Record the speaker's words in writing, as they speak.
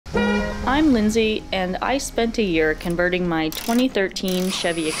I'm Lindsay, and I spent a year converting my 2013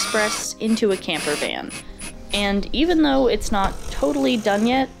 Chevy Express into a camper van. And even though it's not totally done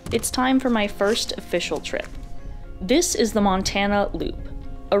yet, it's time for my first official trip. This is the Montana Loop,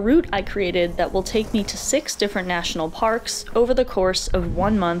 a route I created that will take me to 6 different national parks over the course of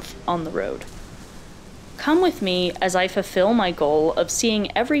 1 month on the road. Come with me as I fulfill my goal of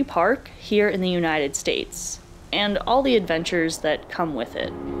seeing every park here in the United States, and all the adventures that come with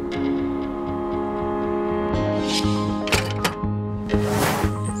it.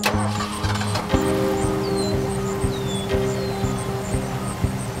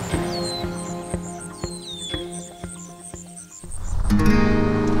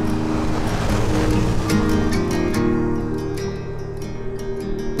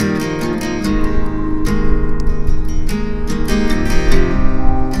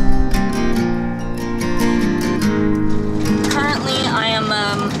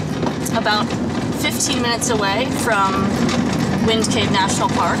 About 15 minutes away from Wind Cave National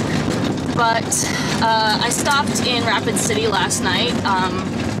Park, but I stopped in Rapid City last night.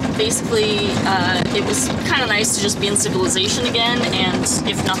 Basically, it was kind of nice to just be in civilization again, and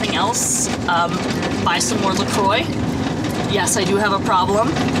if nothing else, buy some more LaCroix. Yes, I do have a problem.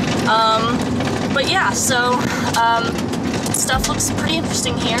 But yeah, so stuff looks pretty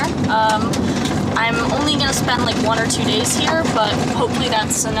interesting here. I'm only going to spend like 1 or 2 days here, but hopefully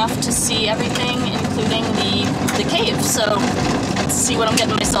that's enough to see everything, including the cave. So let's see what I'm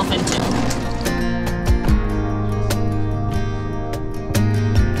getting myself into.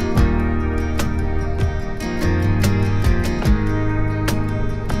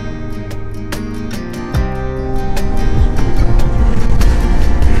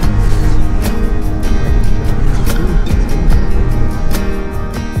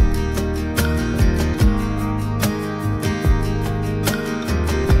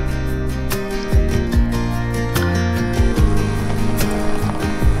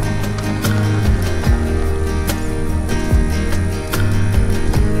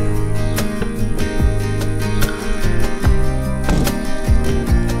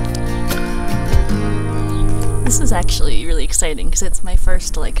 This is actually really exciting because it's my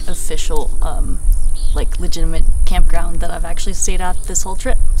first like official like legitimate campground that I've actually stayed at this whole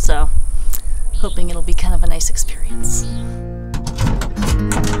trip, so hoping it'll be kind of a nice experience.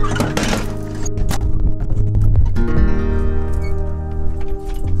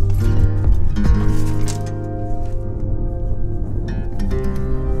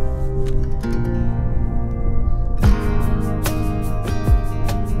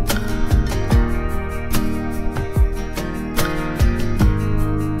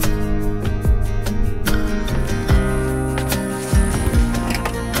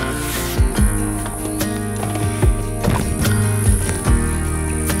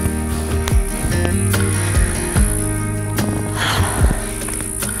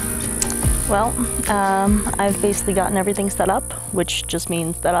 Well, I've basically gotten everything set up, which just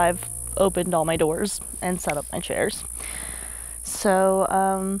means that I've opened all my doors and set up my chairs.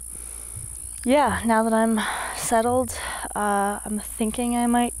 So, yeah, now that I'm settled, I'm thinking I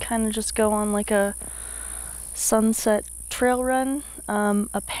might kind of just go on like a sunset trail run.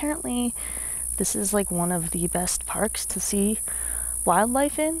 Apparently, this is like one of the best parks to see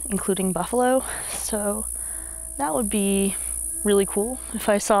wildlife in, including buffalo. So that would be really cool if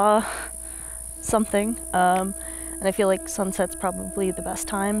I saw something, and I feel like sunset's probably the best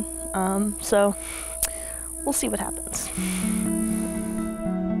time, so we'll see what happens.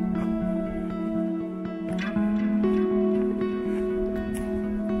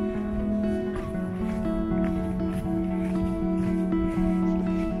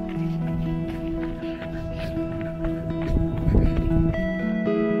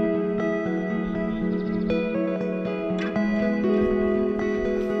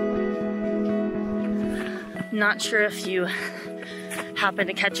 Not sure if you happened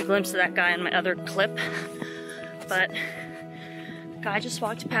to catch a glimpse of that guy in my other clip, but the guy just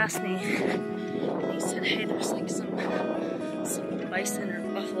walked past me and he said, hey, there's like some bison or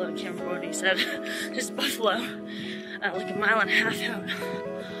buffalo, I can't remember what he said. There's buffalo like 1.5 miles out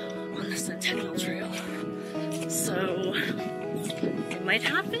on the Centennial Trail. So it might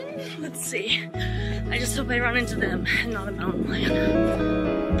happen, let's see. I just hope I run into them and not a mountain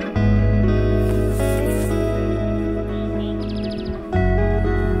lion.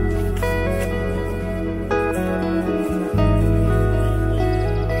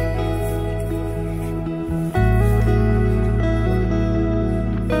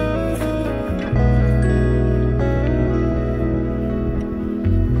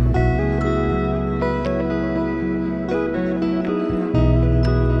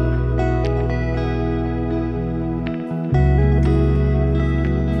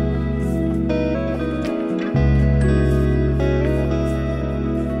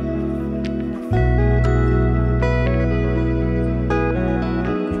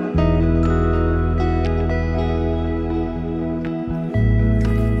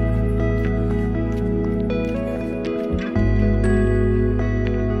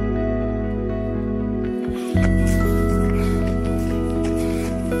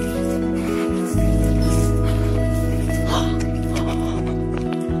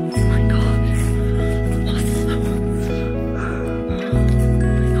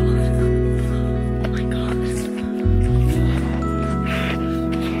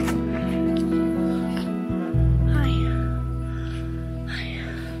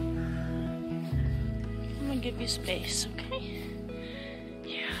 you space, okay?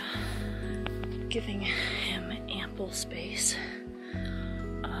 Yeah. Giving him ample space.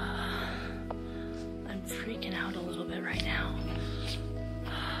 I'm freaking out a little bit right now.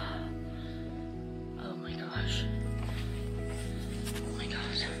 Oh my gosh. Oh my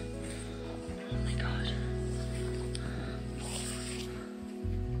god. Oh my god.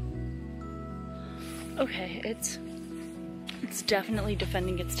 Okay, it's definitely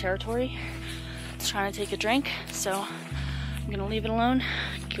defending its territory. It's trying to take a drink, so I'm gonna leave it alone,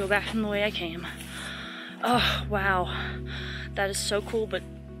 go back from the way I came. Oh, wow. That is so cool, but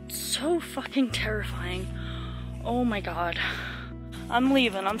so fucking terrifying. Oh my god. I'm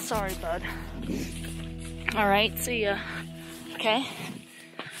leaving, I'm sorry, bud. Alright, see ya. Okay?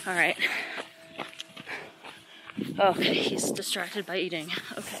 Alright. Okay, he's distracted by eating.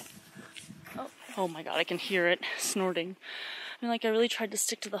 Okay. Oh my god, I can hear it snorting. I mean, like, I really tried to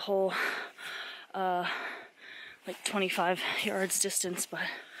stick to the whole, like 25 yards distance, but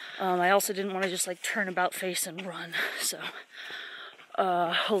I also didn't want to just like turn about face and run, so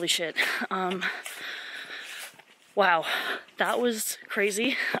holy shit. Wow, that was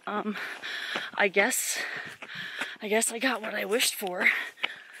crazy. I guess I got what I wished for,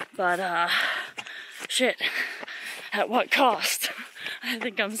 but shit, at what cost? I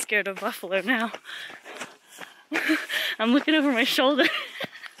think I'm scared of buffalo now. I'm looking over my shoulder.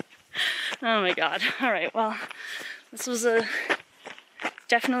 Oh my god. Alright, well, this was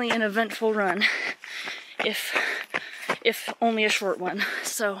definitely an eventful run, if only a short one.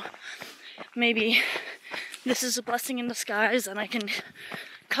 So maybe this is a blessing in disguise and I can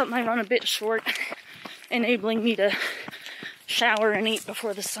cut my run a bit short, enabling me to shower and eat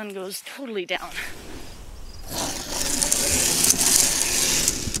before the sun goes totally down.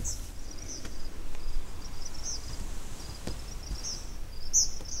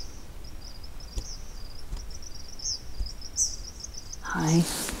 Hi,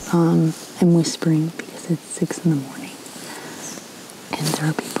 I'm whispering because it's 6 in the morning and there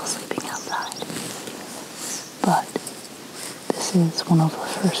are people sleeping outside. But this is one of the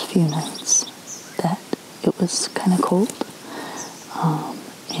first few nights that it was kind of cold,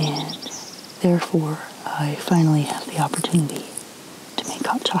 and therefore I finally have the opportunity to make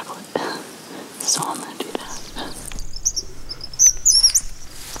hot chocolate. So I'm going to do that.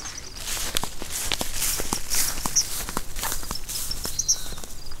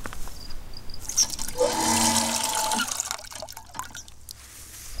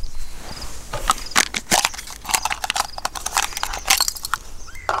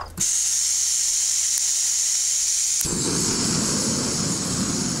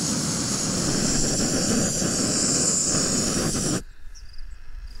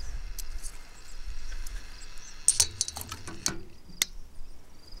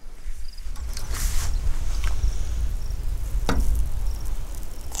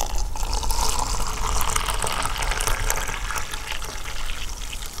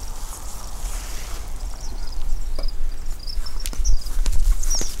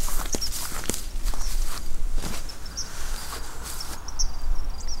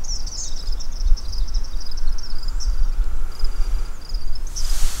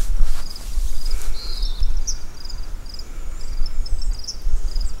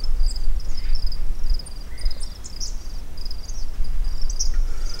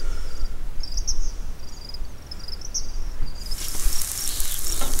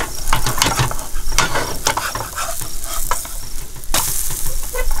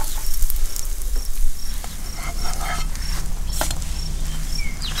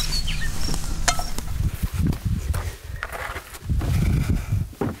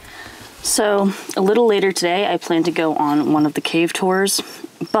 So a little later today, I plan to go on one of the cave tours,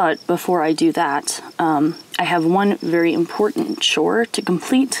 but before I do that, I have one very important chore to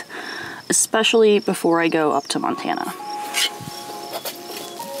complete, especially before I go up to Montana.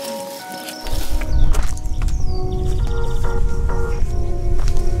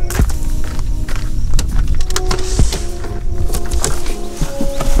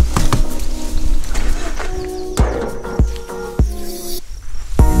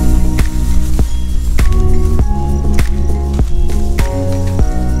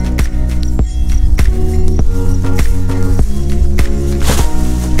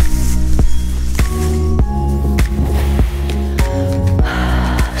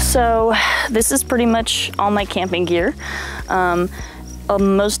 So this is pretty much all my camping gear.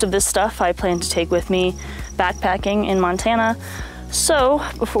 Most of this stuff I plan to take with me backpacking in Montana. So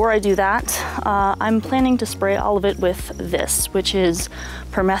before I do that, I'm planning to spray all of it with this, which is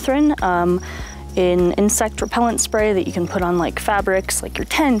permethrin, an insect repellent spray that you can put on like fabrics, like your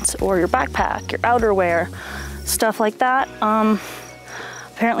tent or your backpack, your outerwear. stuff like that.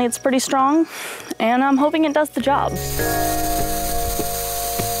 Apparently it's pretty strong, and I'm hoping it does the job.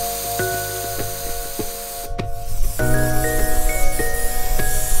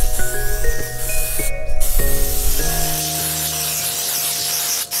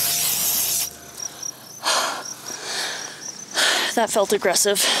 That felt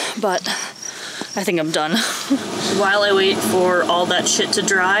aggressive, but I think I'm done. While I wait for all that shit to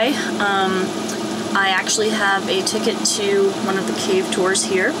dry, I actually have a ticket to one of the cave tours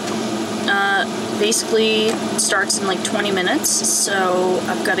here. Basically starts in like 20 minutes, so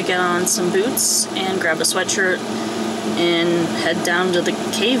I've got to get on some boots and grab a sweatshirt and head down to the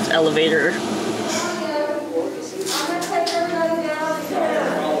cave elevator.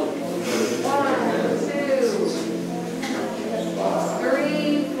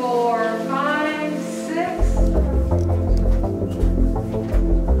 3, 4, 5, 6.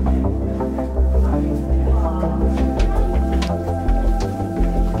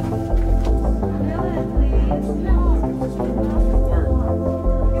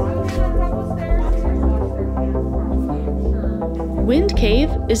 Wind Cave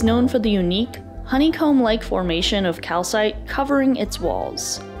is known for the unique honeycomb-like formation of calcite covering its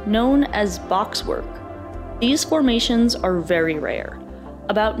walls, known as boxwork. These formations are very rare.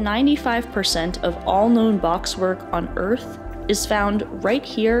 About 95% of all known boxwork on Earth is found right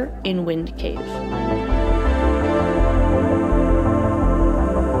here in Wind Cave.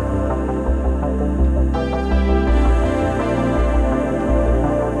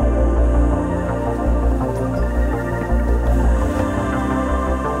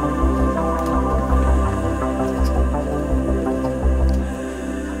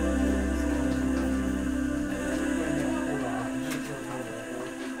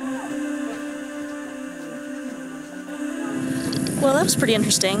 Well, that was pretty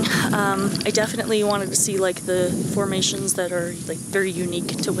interesting. I definitely wanted to see like the formations that are like very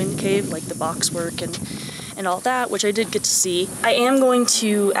unique to Wind Cave, like the boxwork and all that, which I did get to see. I am going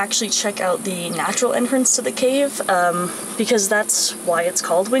to actually check out the natural entrance to the cave, because that's why it's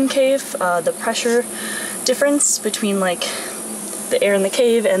called Wind Cave. The pressure difference between like the air in the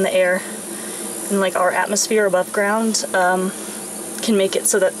cave and the air in like our atmosphere above ground can make it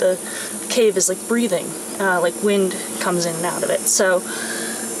so that the cave is like breathing, like wind comes in and out of it. So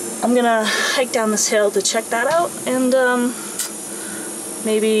I'm gonna hike down this hill to check that out and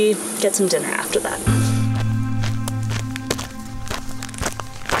maybe get some dinner after that.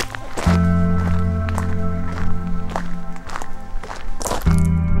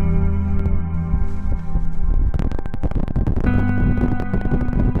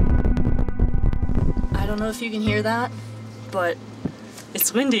 I don't know if you can hear that, but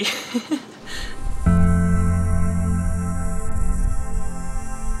it's windy.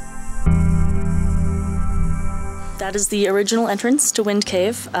 That is the original entrance to Wind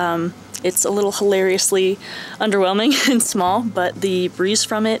Cave. It's a little hilariously underwhelming and small, but the breeze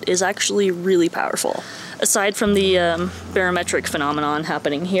from it is actually really powerful. Aside from the barometric phenomenon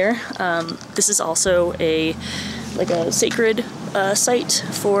happening here, this is also a sacred site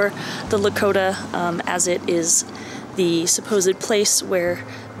for the Lakota, as it is the supposed place where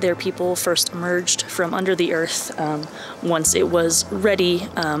their people first emerged from under the earth once it was ready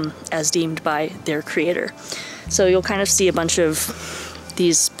as deemed by their creator. So you'll kind of see a bunch of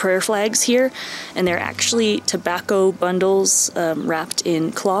these prayer flags here, and they're actually tobacco bundles wrapped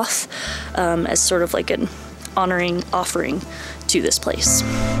in cloth as sort of like an honoring offering to this place.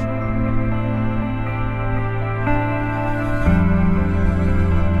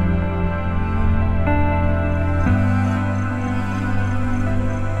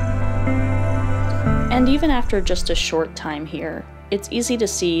 And even after just a short time here, it's easy to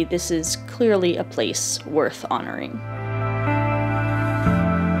see this is clearly a place worth honoring.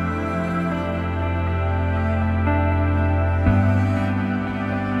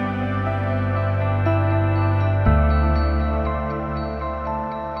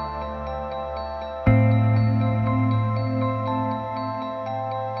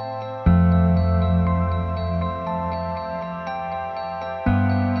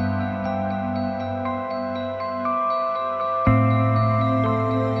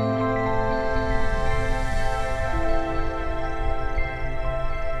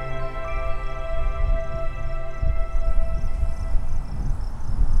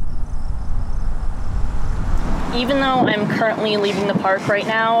 Even though I'm currently leaving the park right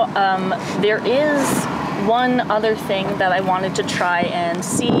now, there is one other thing that I wanted to try and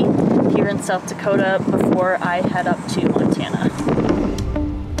see here in South Dakota before I head up to Montana.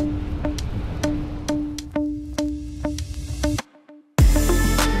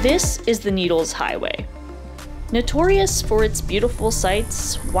 This is the Needles Highway. Notorious for its beautiful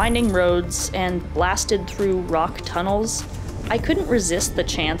sights, winding roads, and blasted through rock tunnels, I couldn't resist the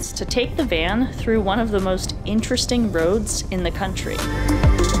chance to take the van through one of the most interesting roads in the country.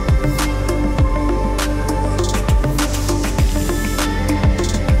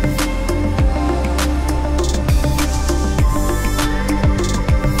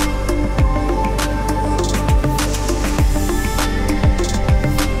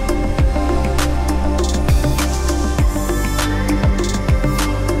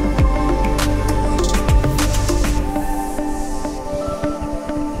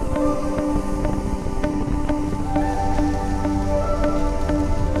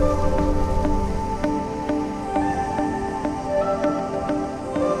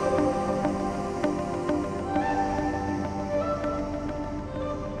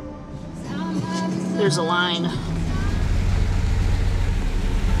 There's a line.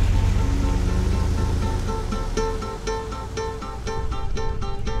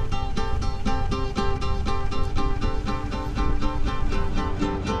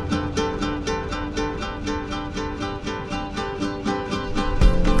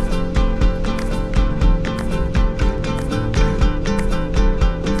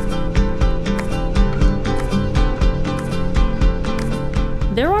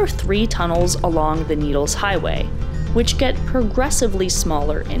 There are 3 tunnels along the Needles Highway, which get progressively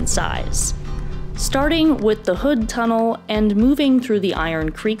smaller in size. Starting with the Hood Tunnel and moving through the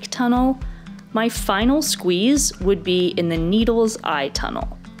Iron Creek Tunnel, my final squeeze would be in the Needles Eye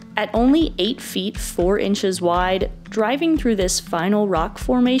Tunnel. At only 8 feet 4 inches wide, driving through this final rock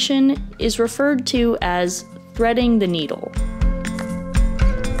formation is referred to as threading the needle.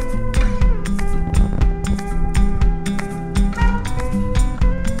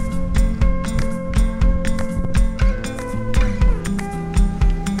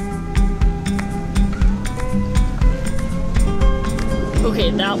 Okay,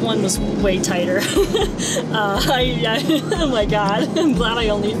 that one was way tighter. Oh my god, I'm glad I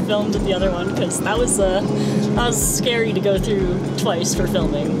only filmed the other one because that was scary to go through twice for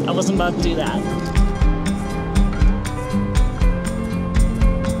filming. I wasn't about to do that.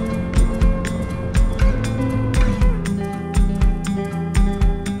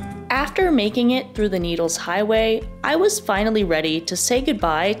 After making it through the Needles Highway, I was finally ready to say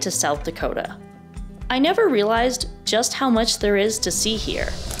goodbye to South Dakota. I never realized just how much there is to see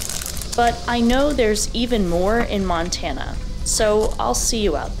here, but I know there's even more in Montana, so I'll see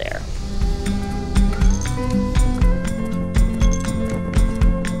you out there.